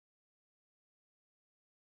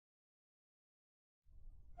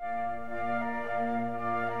The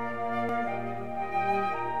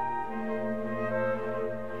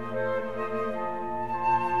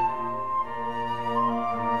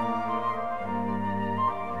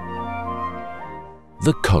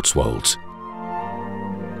Cotswolds.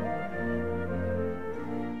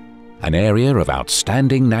 An area of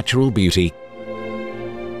outstanding natural beauty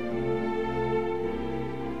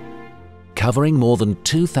covering more than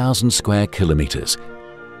 2,000 square kilometres,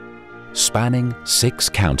 spanning 6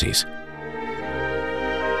 counties.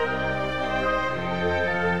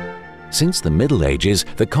 Since the Middle Ages,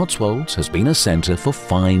 the Cotswolds has been a centre for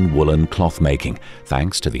fine woolen cloth making,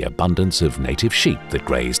 thanks to the abundance of native sheep that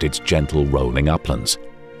grazed its gentle rolling uplands.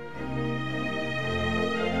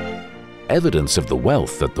 Evidence of the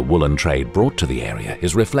wealth that the woolen trade brought to the area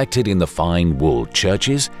is reflected in the fine wool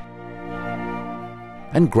churches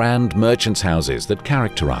and grand merchants' houses that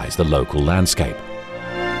characterise the local landscape.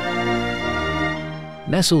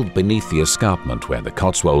 Nestled beneath the escarpment where the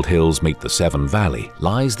Cotswold Hills meet the Severn Valley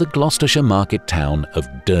lies the Gloucestershire market town of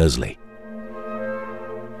Dursley.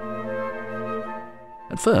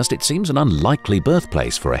 At first it seems an unlikely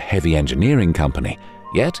birthplace for a heavy engineering company,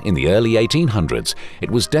 yet in the early 1800s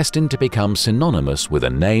it was destined to become synonymous with a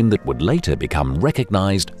name that would later become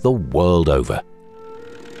recognised the world over.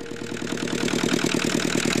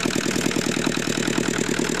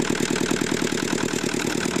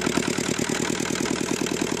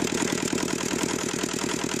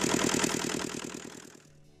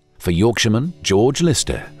 For Yorkshireman George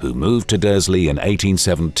Lister, who moved to Dursley in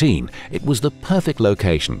 1817, it was the perfect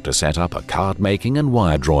location to set up a card-making and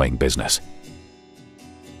wire-drawing business.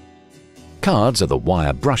 Cards are the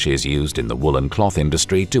wire brushes used in the woolen cloth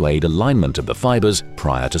industry to aid alignment of the fibres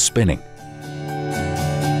prior to spinning.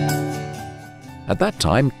 At that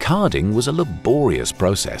time, carding was a laborious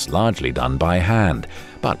process largely done by hand,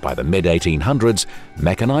 but by the mid-1800s,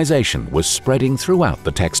 mechanisation was spreading throughout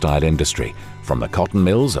the textile industry, from the cotton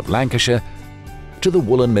mills of Lancashire to the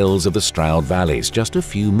woolen mills of the Stroud Valleys just a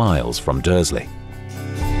few miles from Dursley.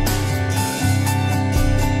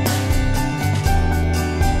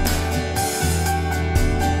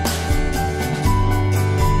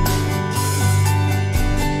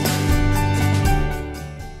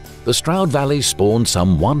 The Stroud Valley spawned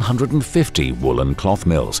some 150 woolen cloth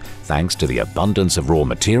mills, thanks to the abundance of raw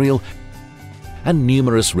material and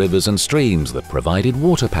numerous rivers and streams that provided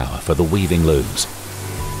water power for the weaving looms.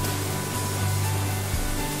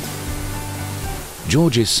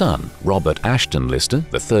 George's son, Robert Ashton Lister,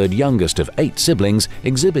 the third youngest of 8 siblings,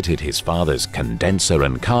 exhibited his father's condenser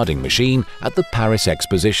and carding machine at the Paris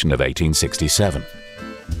Exposition of 1867.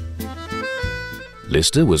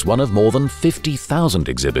 Lister was one of more than 50,000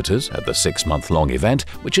 exhibitors at the 6-month-long event,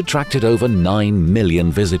 which attracted over 9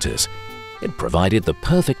 million visitors. It provided the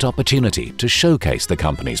perfect opportunity to showcase the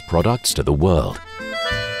company's products to the world.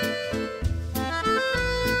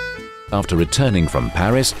 After returning from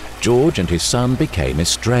Paris, George and his son became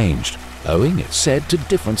estranged, owing, it's said, to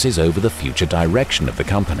differences over the future direction of the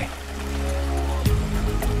company.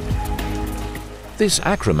 This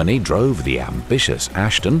acrimony drove the ambitious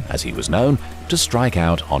Ashton, as he was known, to strike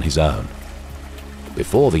out on his own.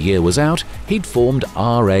 Before the year was out, he'd formed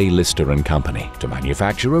R.A. Lister & Company to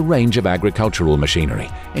manufacture a range of agricultural machinery,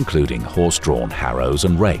 including horse-drawn harrows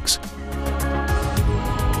and rakes.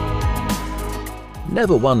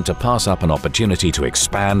 Never one to pass up an opportunity to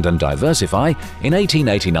expand and diversify, in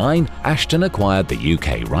 1889 Ashton acquired the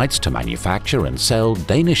UK rights to manufacture and sell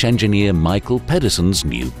Danish engineer Michael Pedersen's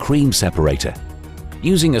new cream separator.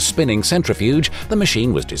 Using a spinning centrifuge, the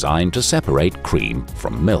machine was designed to separate cream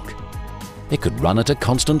from milk. It could run at a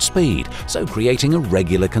constant speed, so creating a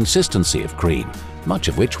regular consistency of cream, much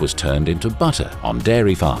of which was turned into butter on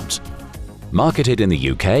dairy farms. Marketed in the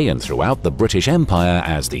UK and throughout the British Empire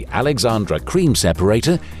as the Alexandra Cream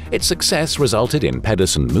Separator, its success resulted in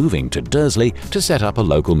Pedersen moving to Dursley to set up a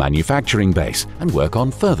local manufacturing base and work on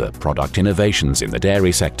further product innovations in the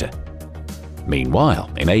dairy sector. Meanwhile,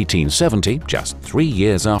 in 1870, just 3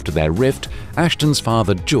 years after their rift, Ashton's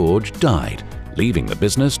father George died, leaving the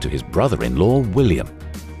business to his brother-in-law William.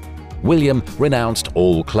 William renounced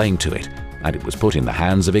all claim to it, and it was put in the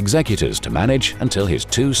hands of executors to manage until his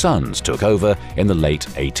 2 sons took over in the late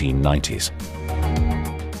 1890s.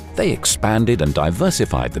 They expanded and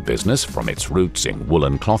diversified the business from its roots in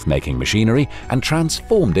woolen cloth-making machinery and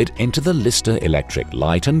transformed it into the Lister Electric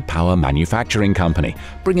Light and Power Manufacturing Company,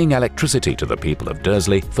 bringing electricity to the people of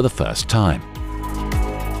Dursley for the first time.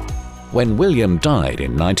 When William died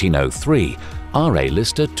in 1903, R.A.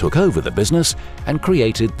 Lister took over the business and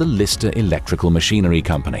created the Lister Electrical Machinery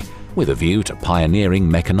Company, with a view to pioneering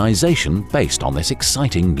mechanisation based on this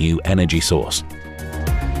exciting new energy source.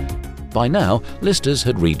 By now, Lister's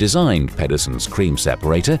had redesigned Pedersen's cream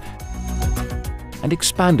separator and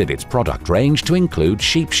expanded its product range to include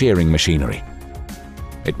sheep shearing machinery.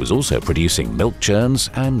 It was also producing milk churns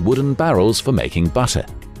and wooden barrels for making butter.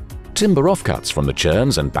 Timber offcuts from the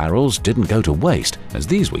churns and barrels didn't go to waste, as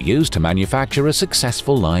these were used to manufacture a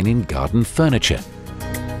successful line in garden furniture.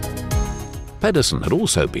 Pedersen had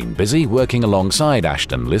also been busy working alongside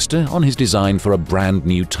Ashton Lister on his design for a brand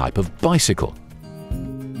new type of bicycle.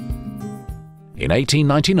 In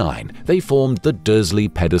 1899, they formed the Dursley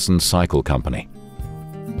Pedersen Cycle Company.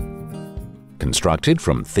 Constructed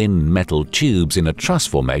from thin metal tubes in a truss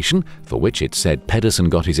formation, for which it said Pedersen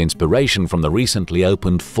got his inspiration from the recently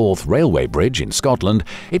opened Forth Railway Bridge in Scotland,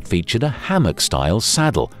 it featured a hammock-style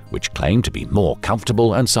saddle, which claimed to be more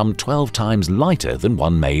comfortable and some 12 times lighter than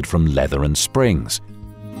one made from leather and springs.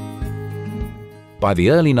 By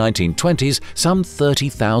the early 1920s, some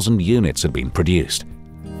 30,000 units had been produced.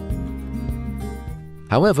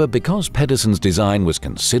 However, because Pedersen's design was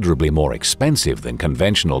considerably more expensive than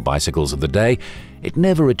conventional bicycles of the day, it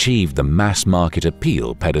never achieved the mass-market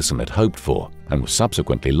appeal Pedersen had hoped for and was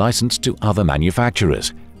subsequently licensed to other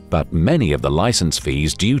manufacturers. But many of the license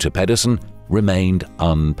fees due to Pedersen remained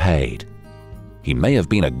unpaid. He may have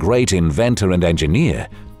been a great inventor and engineer,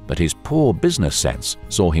 but his poor business sense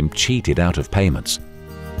saw him cheated out of payments.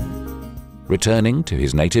 Returning to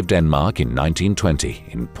his native Denmark in 1920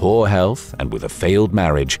 in poor health and with a failed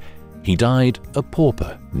marriage, he died a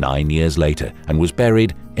pauper 9 years later and was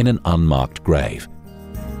buried in an unmarked grave.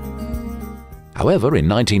 However, in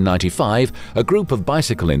 1995, a group of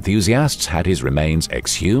bicycle enthusiasts had his remains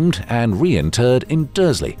exhumed and reinterred in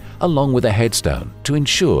Dursley, along with a headstone to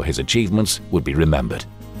ensure his achievements would be remembered.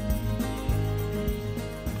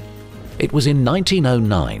 It was in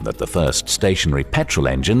 1909 that the first stationary petrol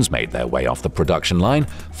engines made their way off the production line,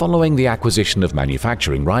 following the acquisition of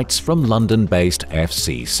manufacturing rights from London-based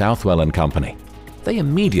FC Southwell & Company. They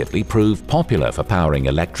immediately proved popular for powering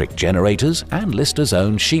electric generators and Lister's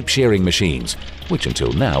own sheep shearing machines, which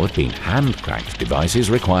until now had been hand-cranked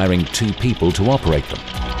devices requiring 2 people to operate them.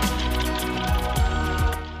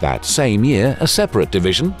 That same year, a separate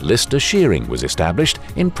division, Lister Shearing, was established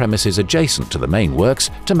in premises adjacent to the main works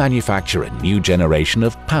to manufacture a new generation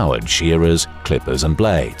of powered shearers, clippers and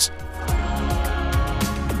blades.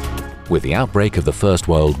 With the outbreak of the First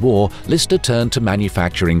World War, Lister turned to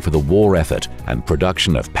manufacturing for the war effort, and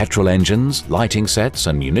production of petrol engines, lighting sets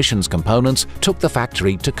and munitions components took the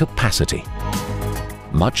factory to capacity.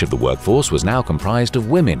 Much of the workforce was now comprised of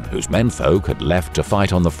women whose menfolk had left to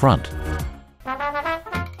fight on the front.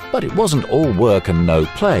 But it wasn't all work and no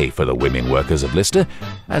play for the women workers of Lister,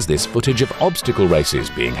 as this footage of obstacle races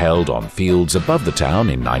being held on fields above the town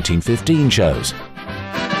in 1915 shows.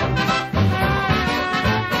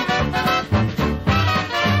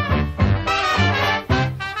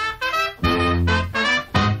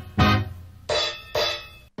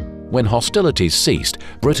 When hostilities ceased,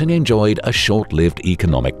 Britain enjoyed a short-lived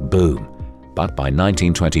economic boom. But by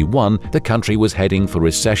 1921, the country was heading for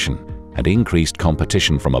recession, and increased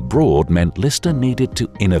competition from abroad meant Lister needed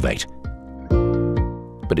to innovate.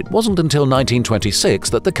 But it wasn't until 1926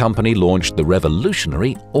 that the company launched the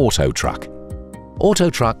revolutionary Auto Truck. Auto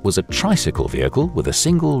Truck was a tricycle vehicle with a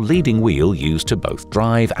single leading wheel used to both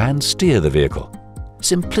drive and steer the vehicle.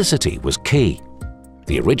 Simplicity was key.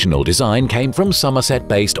 The original design came from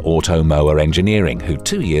Somerset-based Auto Mower Engineering, who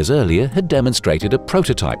 2 years earlier had demonstrated a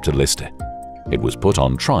prototype to Lister. It was put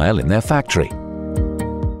on trial in their factory.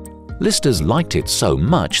 Listers liked it so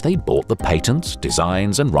much they bought the patents,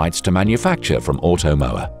 designs and rights to manufacture from Auto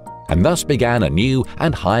Mower, and thus began a new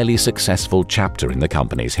and highly successful chapter in the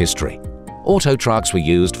company's history. Auto trucks were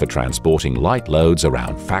used for transporting light loads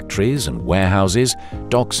around factories and warehouses,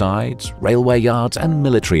 docksides, railway yards and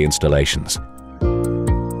military installations.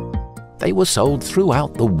 They were sold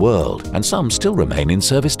throughout the world, and some still remain in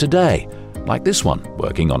service today, like this one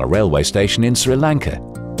working on a railway station in Sri Lanka.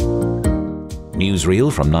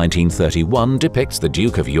 Newsreel from 1931 depicts the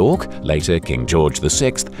Duke of York, later King George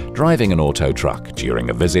VI, driving an auto truck during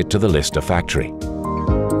a visit to the Lister factory.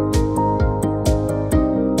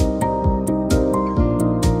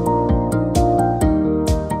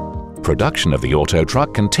 Production of the auto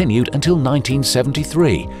truck continued until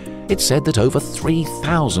 1973. It's said that over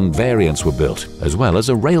 3,000 variants were built, as well as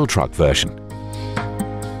a rail truck version.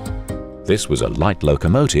 This was a light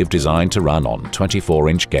locomotive designed to run on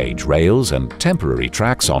 24-inch gauge rails and temporary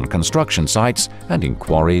tracks on construction sites and in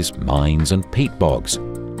quarries, mines and peat bogs.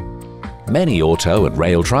 Many auto and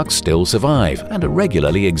rail trucks still survive and are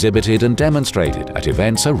regularly exhibited and demonstrated at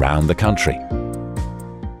events around the country.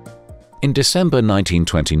 In December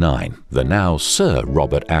 1929, the now Sir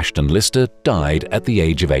Robert Ashton Lister died at the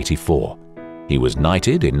age of 84. He was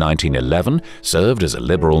knighted in 1911, served as a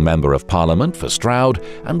Liberal Member of Parliament for Stroud,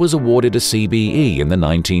 and was awarded a CBE in the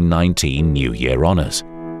 1919 New Year Honours.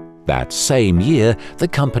 That same year, the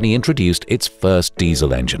company introduced its first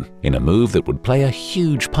diesel engine, in a move that would play a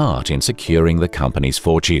huge part in securing the company's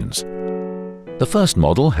fortunes. The first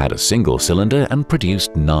model had a single cylinder and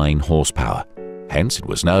produced 9 horsepower. Hence it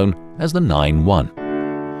was known as the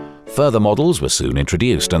 9-1. Further models were soon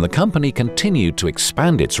introduced, and the company continued to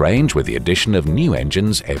expand its range with the addition of new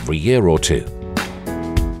engines every year or two.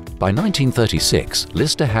 By 1936,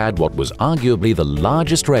 Lister had what was arguably the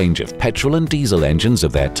largest range of petrol and diesel engines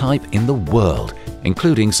of their type in the world,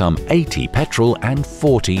 including some 80 petrol and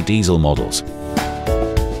 40 diesel models.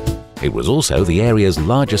 It was also the area's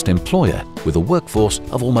largest employer, with a workforce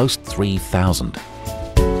of almost 3,000.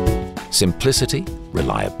 Simplicity,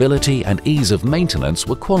 reliability and ease of maintenance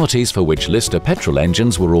were qualities for which Lister petrol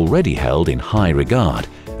engines were already held in high regard,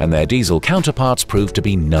 and their diesel counterparts proved to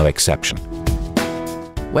be no exception.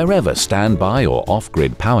 Wherever standby or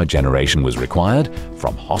off-grid power generation was required,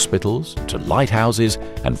 from hospitals to lighthouses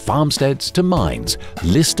and farmsteads to mines,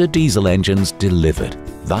 Lister diesel engines delivered,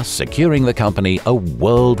 thus securing the company a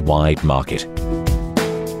worldwide market.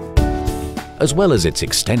 As well as its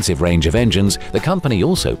extensive range of engines, the company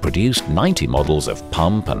also produced 90 models of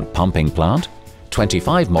pump and pumping plant,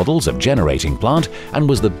 25 models of generating plant, and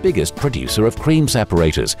was the biggest producer of cream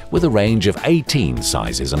separators with a range of 18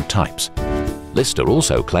 sizes and types. Lister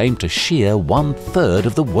also claimed to shear 1/3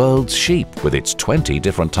 of the world's sheep with its 20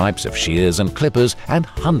 different types of shears and clippers and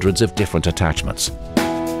hundreds of different attachments.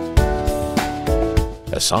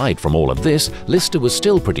 Aside from all of this, Lister was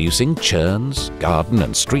still producing churns, garden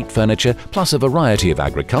and street furniture, plus a variety of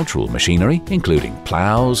agricultural machinery, including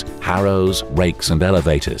ploughs, harrows, rakes and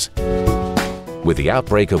elevators. With the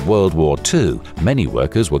outbreak of World War II, many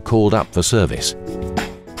workers were called up for service.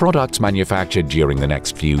 Products manufactured during the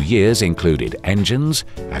next few years included engines,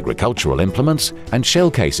 agricultural implements, and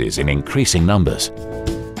shell cases in increasing numbers.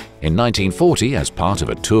 In 1940, as part of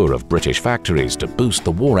a tour of British factories to boost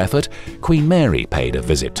the war effort, Queen Mary paid a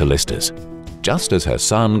visit to Lister's. Just as her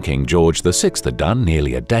son, King George VI, had done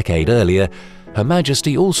nearly a decade earlier, Her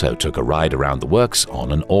Majesty also took a ride around the works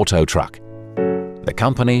on an auto truck. The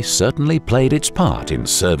company certainly played its part in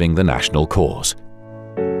serving the national cause.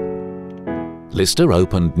 Lister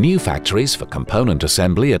opened new factories for component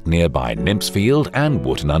assembly at nearby Nympsfield and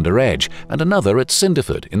Wootton-under-Edge, and another at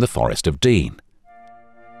Cinderford in the Forest of Dean.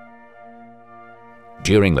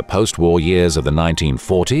 During the post-war years of the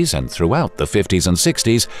 1940s and throughout the 50s and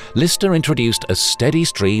 60s, Lister introduced a steady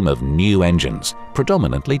stream of new engines,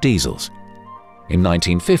 predominantly diesels. In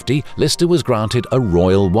 1950, Lister was granted a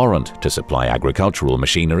royal warrant to supply agricultural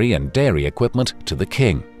machinery and dairy equipment to the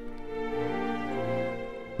King.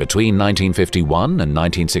 Between 1951 and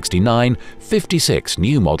 1969, 56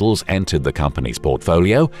 new models entered the company's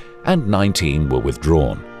portfolio and 19 were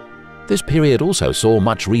withdrawn. This period also saw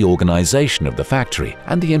much reorganization of the factory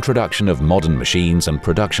and the introduction of modern machines and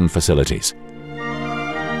production facilities.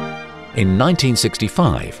 In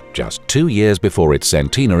 1965, just 2 years before its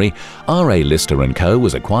centenary, R.A. Lister & Co.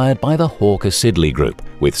 was acquired by the Hawker Siddeley Group,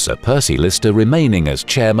 with Sir Percy Lister remaining as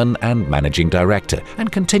chairman and managing director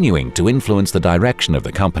and continuing to influence the direction of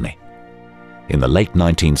the company. In the late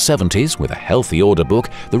 1970s, with a healthy order book,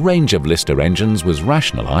 the range of Lister engines was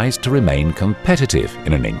rationalized to remain competitive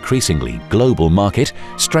in an increasingly global market,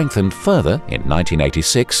 strengthened further in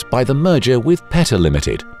 1986 by the merger with Petter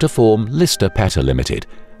Limited to form Lister Petter Limited,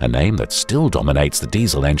 a name that still dominates the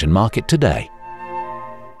diesel engine market today.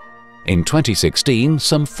 In 2016,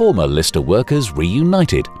 some former Lister workers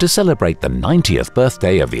reunited to celebrate the 90th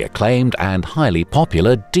birthday of the acclaimed and highly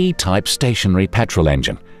popular D-type stationary petrol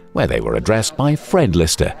engine, where they were addressed by Fred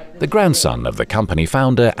Lister, the grandson of the company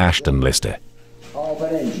founder Ashton Lister. Of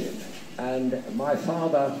an engine, and my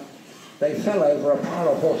father, they fell over a pile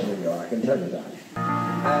of horse manure, I can tell you that.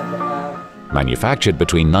 Manufactured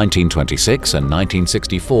between 1926 and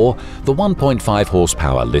 1964, the 1.5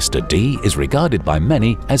 horsepower Lister D is regarded by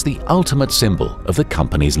many as the ultimate symbol of the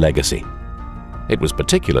company's legacy. It was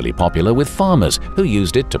particularly popular with farmers who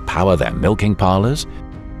used it to power their milking parlours,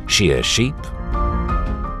 shear sheep,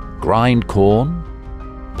 grind corn,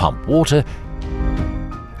 pump water,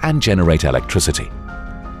 and generate electricity.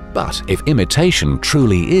 But if imitation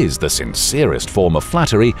truly is the sincerest form of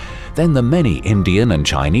flattery, then the many Indian and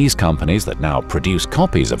Chinese companies that now produce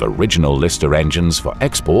copies of original Lister engines for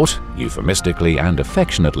export, euphemistically and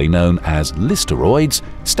affectionately known as Listeroids,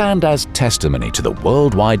 stand as testimony to the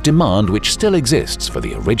worldwide demand which still exists for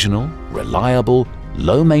the original, reliable,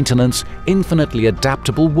 low-maintenance, infinitely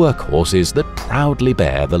adaptable workhorses that proudly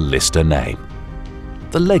bear the Lister name.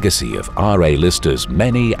 The legacy of R.A. Lister's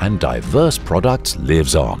many and diverse products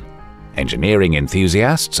lives on. Engineering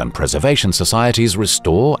enthusiasts and preservation societies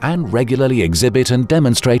restore and regularly exhibit and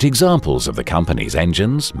demonstrate examples of the company's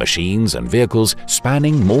engines, machines and vehicles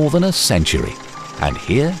spanning more than a century. And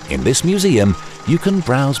here, in this museum, you can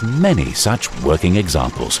browse many such working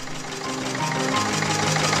examples.